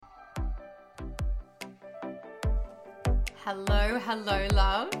Hello,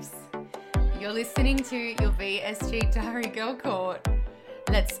 loves. You're listening to your VSG Diary Girl Court.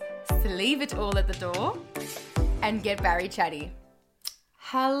 Let's leave it all at the door and get Barry chatty.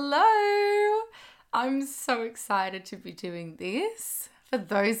 Hello. I'm so excited to be doing this. For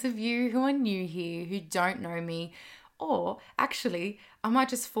those of you who are new here, who don't know me, or actually, I might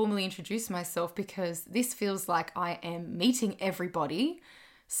just formally introduce myself because this feels like I am meeting everybody,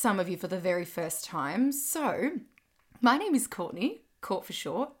 some of you for the very first time. So, my name is Courtney, Court for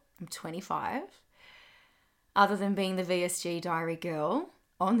short. I'm 25. Other than being the VSG Diary Girl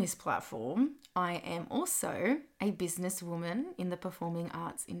on this platform, I am also a businesswoman in the performing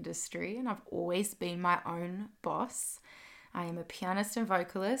arts industry, and I've always been my own boss. I am a pianist and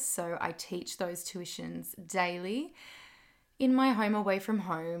vocalist, so I teach those tuitions daily in my home away from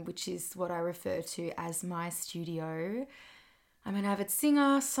home, which is what I refer to as my studio. I'm an avid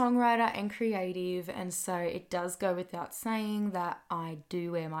singer, songwriter, and creative, and so it does go without saying that I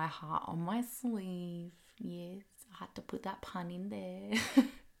do wear my heart on my sleeve. Yes, I had to put that pun in there.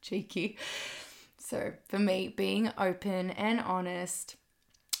 Cheeky. So for me, being open and honest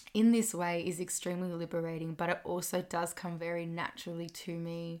in this way is extremely liberating, but it also does come very naturally to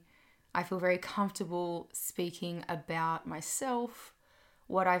me. I feel very comfortable speaking about myself,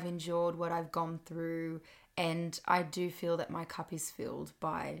 what I've endured, what I've gone through, and I do feel that my cup is filled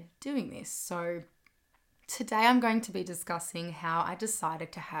by doing this. So today I'm going to be discussing how I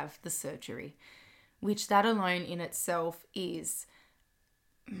decided to have the surgery, which that alone in itself is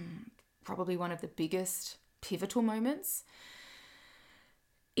probably one of the biggest pivotal moments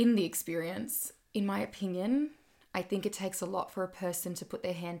in the experience. In my opinion, I think it takes a lot for a person to put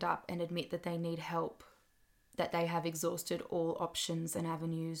their hand up and admit that they need help, that they have exhausted all options and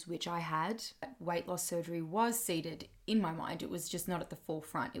avenues, which I had. Weight loss surgery was seated in my mind. It was just not at the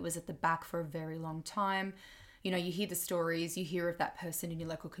forefront. It was at the back for a very long time. You know, you hear the stories, you hear of that person in your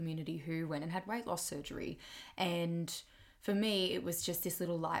local community who went and had weight loss surgery. And for me, it was just this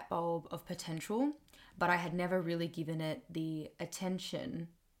little light bulb of potential, but I had never really given it the attention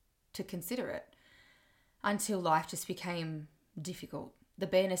to consider it until life just became difficult. The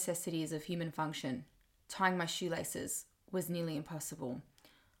bare necessities of human function, tying my shoelaces, was nearly impossible.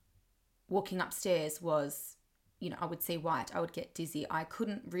 Walking upstairs was, I would see white, I would get dizzy. I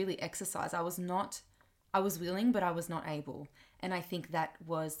couldn't really exercise. I was willing, but I was not able. And I think that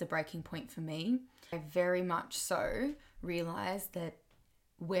was the breaking point for me. I very much so realized that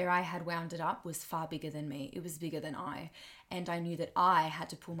where I had wound it up was far bigger than me. It was bigger than I. And I knew that I had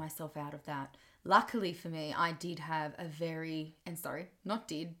to pull myself out of that. Luckily for me, I do have a very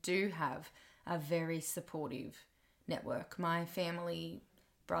supportive network. My family,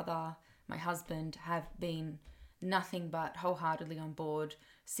 brother, my husband have been nothing but wholeheartedly on board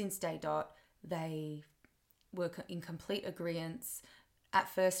since day dot. They were in complete agreement. At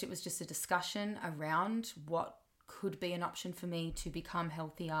first, it was just a discussion around what could be an option for me to become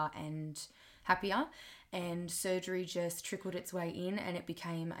healthier and happier, and surgery just trickled its way in, and it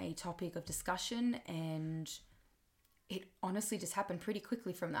became a topic of discussion, and it honestly just happened pretty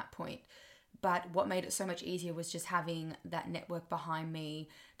quickly from that point. But what made it so much easier was just having that network behind me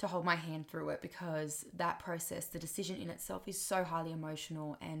to hold my hand through it, because that process, the decision in itself, is so highly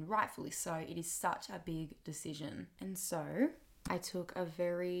emotional, and rightfully so. It is such a big decision. And so I took a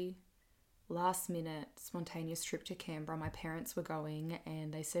very last minute spontaneous trip to Canberra. My parents were going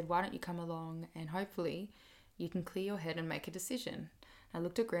and they said, why don't you come along and hopefully you can clear your head and make a decision. I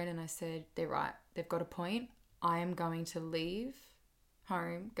looked at Grant and I said, they're right. They've got a point. I am going to leave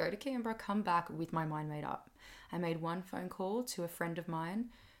home, go to Canberra, come back with my mind made up. I made one phone call to a friend of mine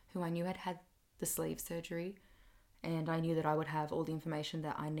who I knew had had the sleeve surgery, and I knew that I would have all the information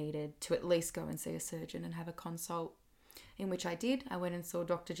that I needed to at least go and see a surgeon and have a consult, in which I did. I went and saw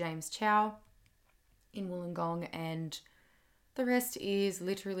Dr. James Chow in Wollongong, and the rest is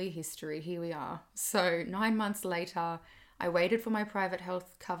literally history. Here we are. So 9 months later, I waited for my private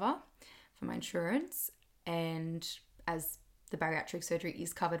health cover for my insurance, and as the bariatric surgery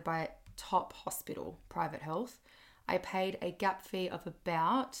is covered by top hospital private health, I paid a gap fee of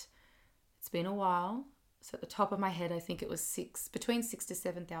about, it's been a while, so at the top of my head, I think it was between $6,000 to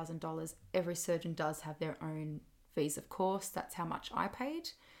 $7,000. Every surgeon does have their own fees, of course. That's how much I paid.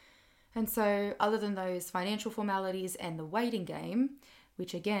 And so other than those financial formalities and the waiting game,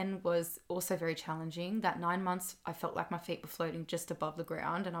 which again was also very challenging, that 9 months I felt like my feet were floating just above the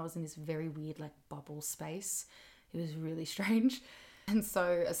ground, and I was in this very weird bubble space. It was really strange. And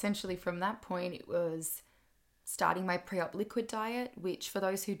so essentially from that point, it was starting my pre-op liquid diet, which for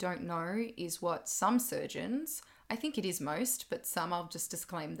those who don't know is what some surgeons, I think it is most, but some, I'll just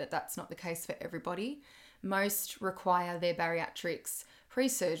disclaim that that's not the case for everybody. Most require their bariatrics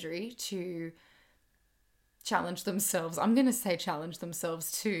pre-surgery to challenge themselves. I'm going to say challenge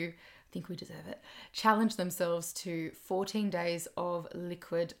themselves to, I think we deserve it, challenge themselves to 14 days of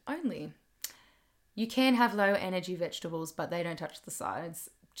liquid only. You can have low energy vegetables, but they don't touch the sides.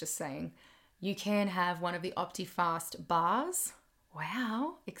 Just saying. You can have one of the OptiFast bars.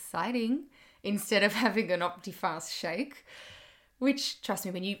 Wow, exciting. Instead of having an OptiFast shake, which, trust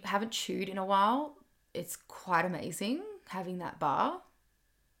me, when you haven't chewed in a while, it's quite amazing having that bar.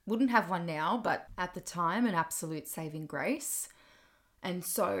 Wouldn't have one now, but at the time, an absolute saving grace. And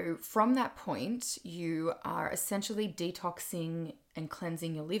so from that point, you are essentially detoxing and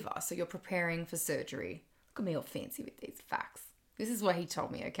cleansing your liver. So you're preparing for surgery. Look at me all fancy with these facts. This is what he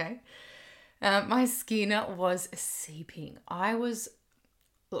told me, okay? My skin was seeping. It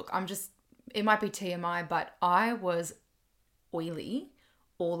might be TMI, but I was oily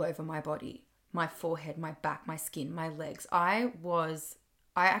all over my body. My forehead, my back, my skin, my legs. I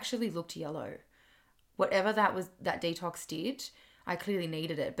actually looked yellow. Whatever that detox did, I clearly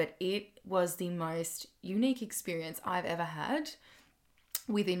needed it, but it was the most unique experience I've ever had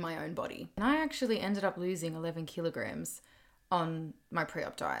within my own body. And I actually ended up losing 11 kilograms on my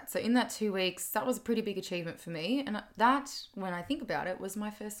pre-op diet. So in that 2 weeks, that was a pretty big achievement for me. And that, when I think about it, was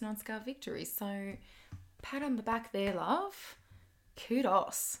my first non-scar victory. So pat on the back there, love.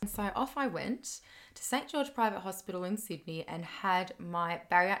 Kudos. And so off I went to St. George Private Hospital in Sydney and had my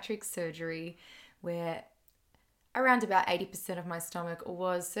bariatric surgery, where around about 80% of my stomach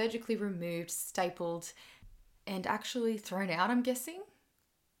was surgically removed, stapled, and actually thrown out, I'm guessing.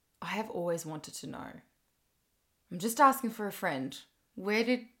 I have always wanted to know. I'm just asking for a friend. Where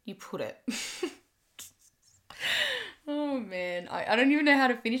did you put it? Oh man, I don't even know how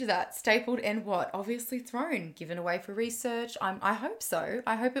to finish that. Stapled and what? Obviously thrown, given away for research. I hope so.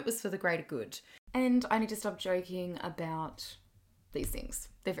 I hope it was for the greater good. And I need to stop joking about these things.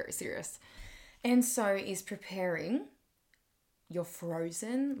 They're very serious. And so is preparing your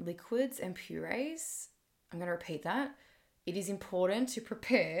frozen liquids and purees. I'm going to repeat that. It is important to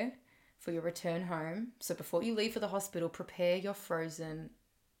prepare for your return home. So before you leave for the hospital, prepare your frozen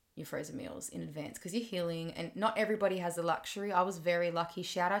meals in advance, because you're healing and not everybody has the luxury. I was very lucky.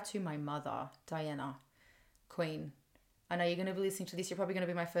 Shout out to my mother, Diana, Queen. I know you're going to be listening to this. You're probably going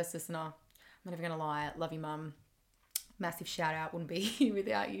to be my first listener. I'm not even going to lie. Love you, Mum. Massive shout out. Wouldn't be here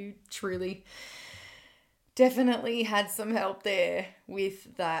without you, truly. Definitely had some help there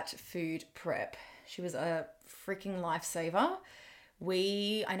with that food prep. She was a freaking lifesaver.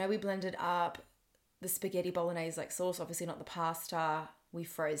 I know we blended up the spaghetti bolognese like sauce, obviously not the pasta. We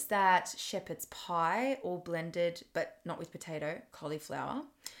froze that. Shepherd's pie, all blended, but not with potato, cauliflower,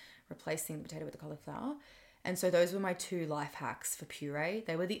 replacing the potato with the cauliflower. And so those were my 2 life hacks for puree.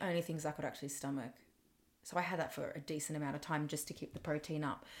 They were the only things I could actually stomach. So I had that for a decent amount of time just to keep the protein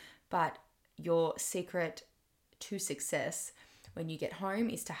up. But your secret to success when you get home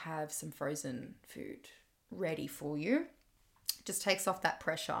is to have some frozen food ready for you. It just takes off that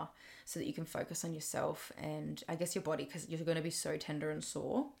pressure so that you can focus on yourself and I guess your body, because you're going to be so tender and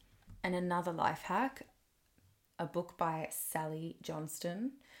sore. And another life hack, a book by Sally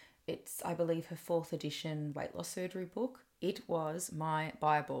Johnston. It's, I believe, her 4th edition weight loss surgery book. It was my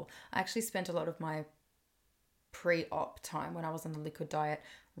Bible. I actually spent a lot of my pre-op time when I was on the liquid diet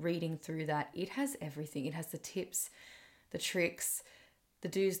reading through that. It has everything. It has the tips, the tricks, the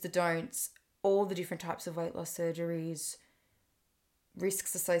do's, the don'ts, all the different types of weight loss surgeries,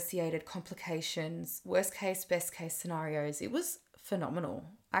 risks associated, complications, worst case, best case scenarios. It was phenomenal.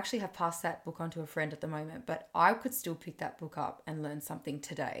 I actually have passed that book on to a friend at the moment, but I could still pick that book up and learn something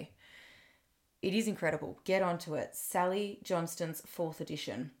today. It is incredible. Get onto it. Sally Johnston's 4th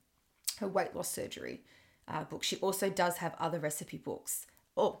edition, her weight loss surgery book. She also does have other recipe books.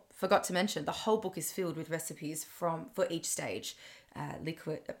 Oh, forgot to mention, the whole book is filled with recipes for each stage.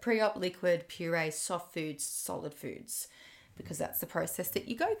 Liquid, pre-op, liquid, puree, soft foods, solid foods, because that's the process that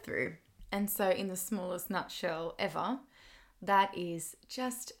you go through. And so in the smallest nutshell ever, that is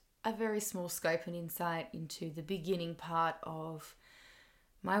just a very small scope and insight into the beginning part of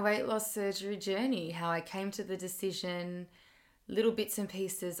my weight loss surgery journey, how I came to the decision, little bits and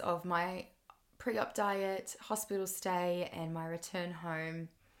pieces of my pre-op diet, hospital stay, and my return home.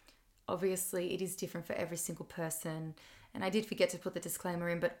 Obviously, it is different for every single person. And I did forget to put the disclaimer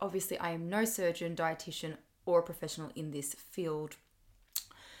in, but obviously I am no surgeon, dietitian, or a professional in this field.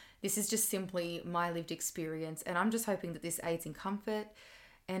 This is just simply my lived experience, and I'm just hoping that this aids in comfort,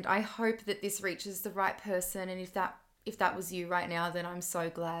 and I hope that this reaches the right person. And if that was you right now, then I'm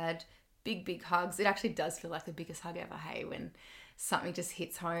so glad. Big hugs. It actually does feel like the biggest hug ever, hey, when something just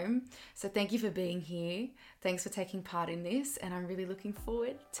hits home. So thank you for being here. Thanks for taking part in this, and I'm really looking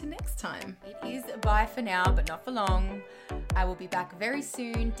forward to next time. It is bye for now, but not for long. I will be back very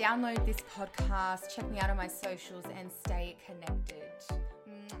soon. Download this podcast, check me out on my socials, and stay connected.